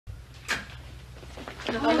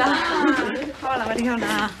Hola. Hola,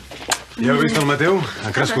 Mariona. Ja heu vist el Mateu?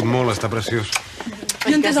 Ha crescut molt, està preciós.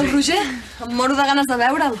 I on és el Roger? Em moro de ganes de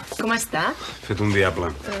veure'l. Com està? Fet un diable.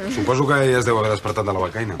 Suposo que ella es deu haver despertat de la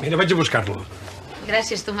becaina. Mira, vaig a buscar-lo.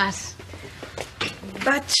 Gràcies, Tomàs.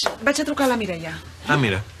 Vaig a trucar a la Mireia. Ah,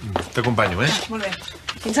 mira, t'acompanyo, eh? Molt bé.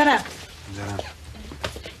 Fins ara. Fins ara.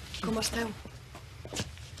 Com esteu?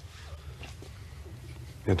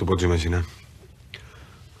 Ja t'ho pots imaginar.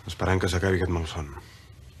 Esperant que s'acabi aquest malson.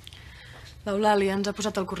 L'Eulàlia ens ha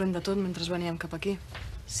posat al corrent de tot mentre veníem cap aquí.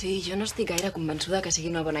 Sí, jo no estic gaire convençuda que sigui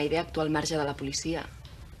una bona idea actuar al marge de la policia.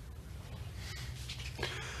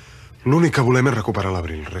 L'únic que volem és recuperar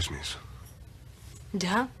l'Abril, res més.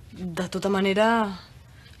 Ja, de tota manera,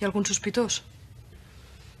 hi ha algun sospitós?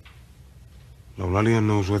 L'Eulàlia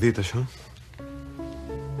no us ho ha dit, això?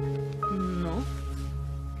 No.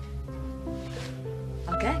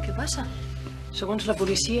 El què? Què passa? Segons la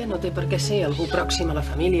policia, no té per què ser algú pròxim a la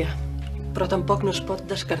família, però tampoc no es pot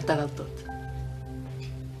descartar del tot.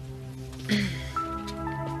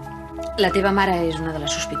 La teva mare és una de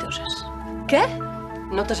les sospitoses. Què?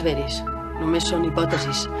 No t'esveris, només són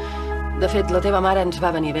hipòtesis. De fet, la teva mare ens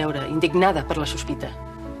va venir a veure, indignada per la sospita.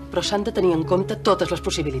 Però s'han de tenir en compte totes les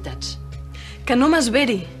possibilitats. Que no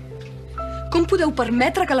m'esveri. Com podeu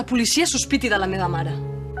permetre que la policia sospiti de la meva mare?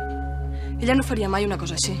 Ella no faria mai una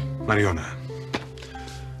cosa així. Mariona,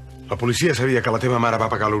 la policia sabia que la teva mare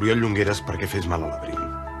va pagar l'Oriol Llongueres perquè fes mal a l'Abril.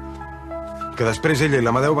 Que després ella i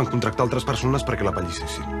l'Amadeu van contractar altres persones perquè la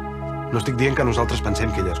pallissessin. No estic dient que nosaltres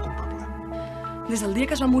pensem que ella és culpable. Des del dia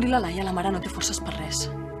que es va morir la Laia, la mare no té forces per res.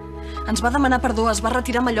 Ens va demanar perdó, es va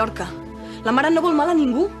retirar a Mallorca. La mare no vol mal a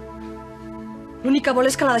ningú. L'únic que vol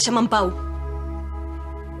és que la deixem en pau.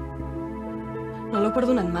 No l'heu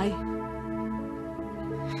perdonat mai.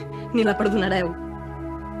 Ni la perdonareu.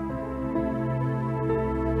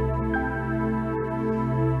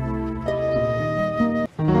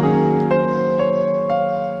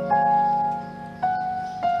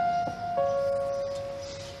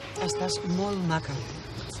 Estàs molt maca.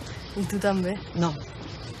 I tu també. No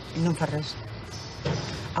em fa res.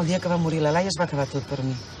 El dia que va morir la Laia es va acabar tot per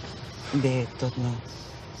mi. Bé, tot no.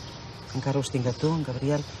 Encara us tinc a tu, en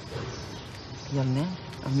Gabriel. I el nen,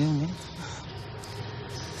 el meu net.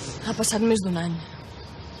 Ha passat més d'1 any.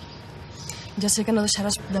 Ja sé que no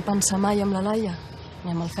deixaràs de pensar mai amb la Laia,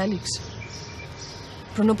 ni amb el Fèlix.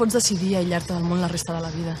 Però no pots decidir aïllar-te del món la resta de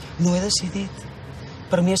la vida. No he decidit.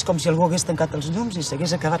 Per mi és com si algú hagués tancat els llums i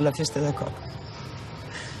s'hagués acabat la festa de cop.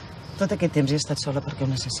 Tot aquest temps he estat sola perquè ho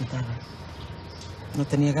necessitava. No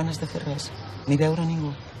tenia ganes de fer res, ni veure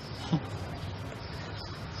ningú.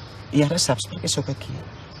 I ara saps per què sóc aquí.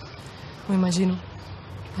 M'ho imagino.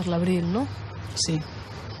 Per l'Abril, no? Sí.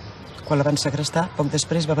 Quan la van segrestar, poc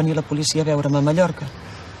després va venir la policia a veure'm a Mallorca.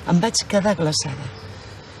 Em vaig quedar glaçada.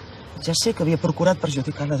 Ja sé que havia procurat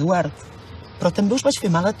perjudicar l'Eduard, però també us vaig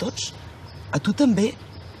fer mal a tots. A tu també.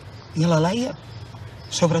 I a la Laia.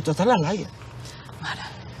 Sobretot a la Laia. Mare,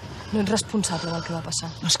 no ets responsable del que va passar.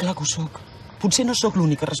 Esclar que ho soc. Potser no sóc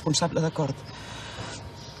l'única responsable, d'acord.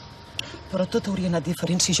 Però tot hauria anat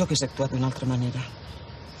diferent si jo hagués actuat d'una altra manera.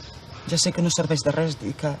 Ja sé que no serveix de res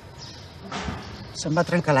dir que se'm va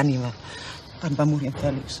trencar l'ànima quan va morir en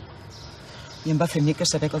Fèlix. I em va fer mica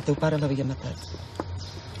saber que el teu pare l'havia matat.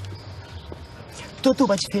 Tot ho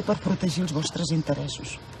vaig fer per protegir els vostres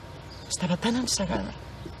interessos. Estava tan ensegada.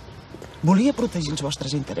 Volia protegir els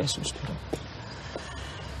vostres interessos, però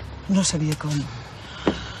no sabia com.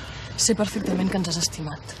 Sé perfectament que ens has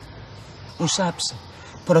estimat. Ho saps,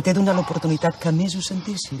 però t'he donat l'oportunitat que més ho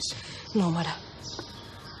sentissis. No, mare.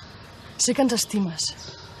 Sé que ens estimes.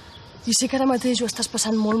 I sé que ara mateix ho estàs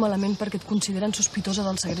passant molt malament perquè et consideren sospitosa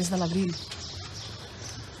del segrest de l'Abril.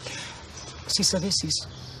 Si sabessis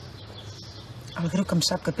el greu que em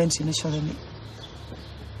sap que pensin això de mi.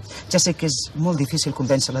 Ja sé que és molt difícil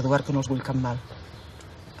convèncer l'Eduard que no els vull cap mal.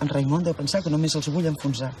 En Raimon deu pensar que només els vull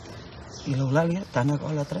enfonsar. I l'Eulàlia, tan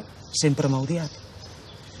egòlatra, sempre m'ha odiat.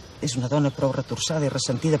 És una dona prou retorçada i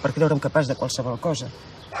ressentida per creure'm capaç de qualsevol cosa.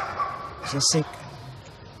 Ja sé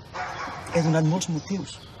que he donat molts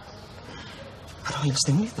motius. Però ells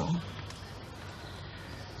Déu-n'hi-do.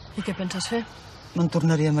 I què penses fer? Me'n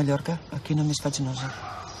tornaré a Mallorca. Aquí només faig nosa.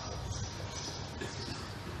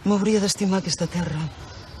 M'hauria d'estimar aquesta terra.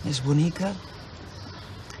 És bonica.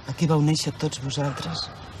 Aquí vau néixer tots vosaltres.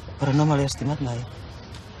 Però no me l'he estimat mai.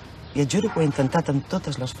 I et juro que ho he intentat amb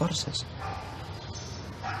totes les forces.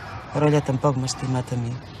 Però ella tampoc m'ha estimat a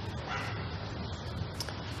mi.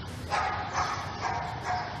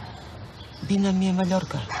 Vine amb mi a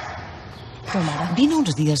Mallorca. Però, mare... Vine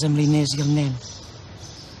uns dies amb l'Inés i el nen.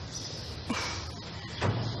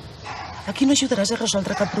 Aquí no ajudaràs a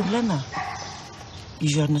resoldre cap problema. I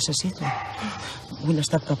jo et necessito. Vull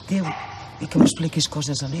estar a prop teu i que m'expliquis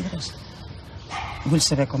coses alegres. Vull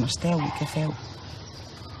saber com esteu i què feu.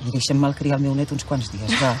 I deixa'm malcriar el meu net uns quants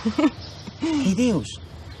dies, va. Què hi dius?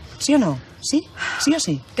 Sí o no? Sí? Sí o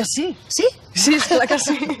sí? Que sí. Sí? Sí, esclar que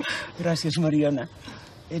sí. Gràcies, Mariona.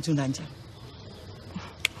 Ets un àngel.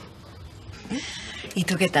 I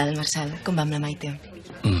tu què tal, Marçal? Com va amb la Maite?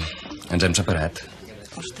 Ens hem separat.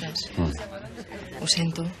 Ostres, ho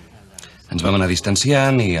sento. Ens vam anar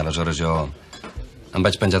distanciant i aleshores jo em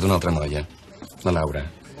vaig penjar d'una altra noia, la Laura.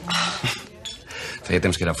 Feia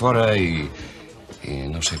temps que era fora i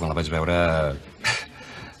no sé, quan la vaig veure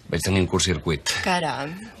vaig tenir un curtcircuit.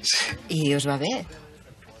 Caram. I us va bé?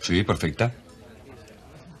 Sí, perfecte.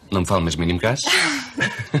 No em fa el més mínim cas.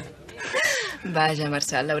 Vaja,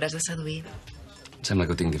 Marçal, l'hauràs de seduir. Sembla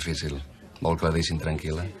que ho tinc difícil. Vol que la deixin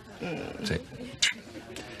tranquil·la? Sí.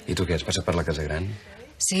 I tu què, has passat per la casa gran?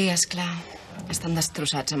 Sí, esclar. Estan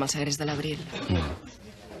destrossats amb el segrest de l'Abril.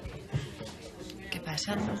 Què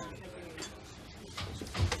passa?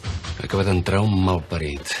 Acaba d'entrar un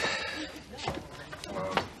malparit.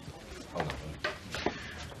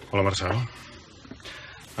 Hola, Marçal.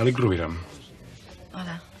 Àlic Rovira.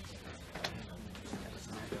 Hola.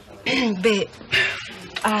 Bé,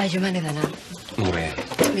 jo me n'he d'anar. Molt bé.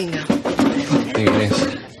 Vinga. Vinga, Inés.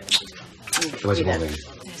 Que vagi molt bé.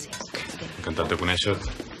 Encantat de conèixer-te.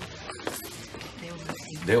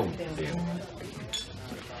 Adéu.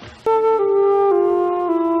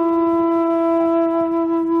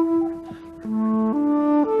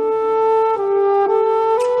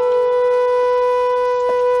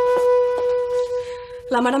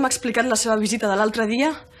 La mare m'ha explicat la seva visita de l'altre dia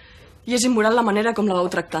i és immoral la manera com la vau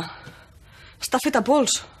tractar. Està feta a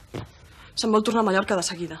pols. Se'n vol tornar a Mallorca de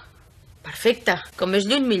seguida. Perfecte, com més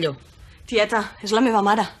lluny millor. Tieta, és la meva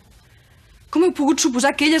mare. Com heu pogut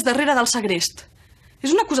suposar que ella és darrere del segrest?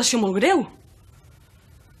 És una acusació molt greu.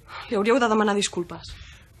 Li hauríeu de demanar disculpes.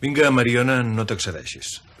 Vinga, Mariona, no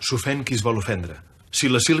t'excedeixis. S'ofèn qui es vol ofendre. Si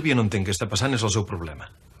la Sílvia no entén què està passant, és el seu problema.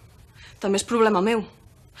 També és problema meu.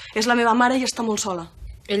 És la meva mare i està molt sola.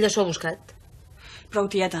 Ella s'ho ha buscat. Prou,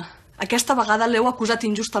 tieta. Aquesta vegada l'heu acusat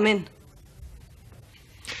injustament.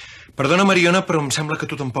 Perdona, Mariona, però em sembla que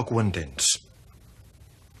tu tampoc ho entens.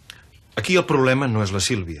 Aquí el problema no és la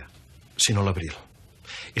Sílvia, sinó l'Abril.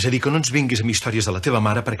 És a dir, que no ens vinguis amb històries de la teva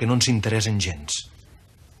mare perquè no ens interessen gens.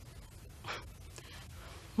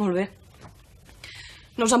 Molt bé.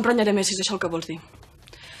 No us emprenyaré més, si és això el que vols dir.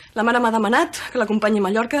 La mare m'ha demanat que l'acompanyi a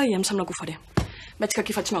Mallorca i em sembla que ho faré. Veig que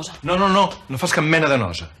aquí faig nosa. No fas cap mena de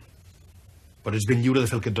nosa. Però ets ben lliure de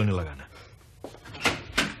fer el que et doni la gana.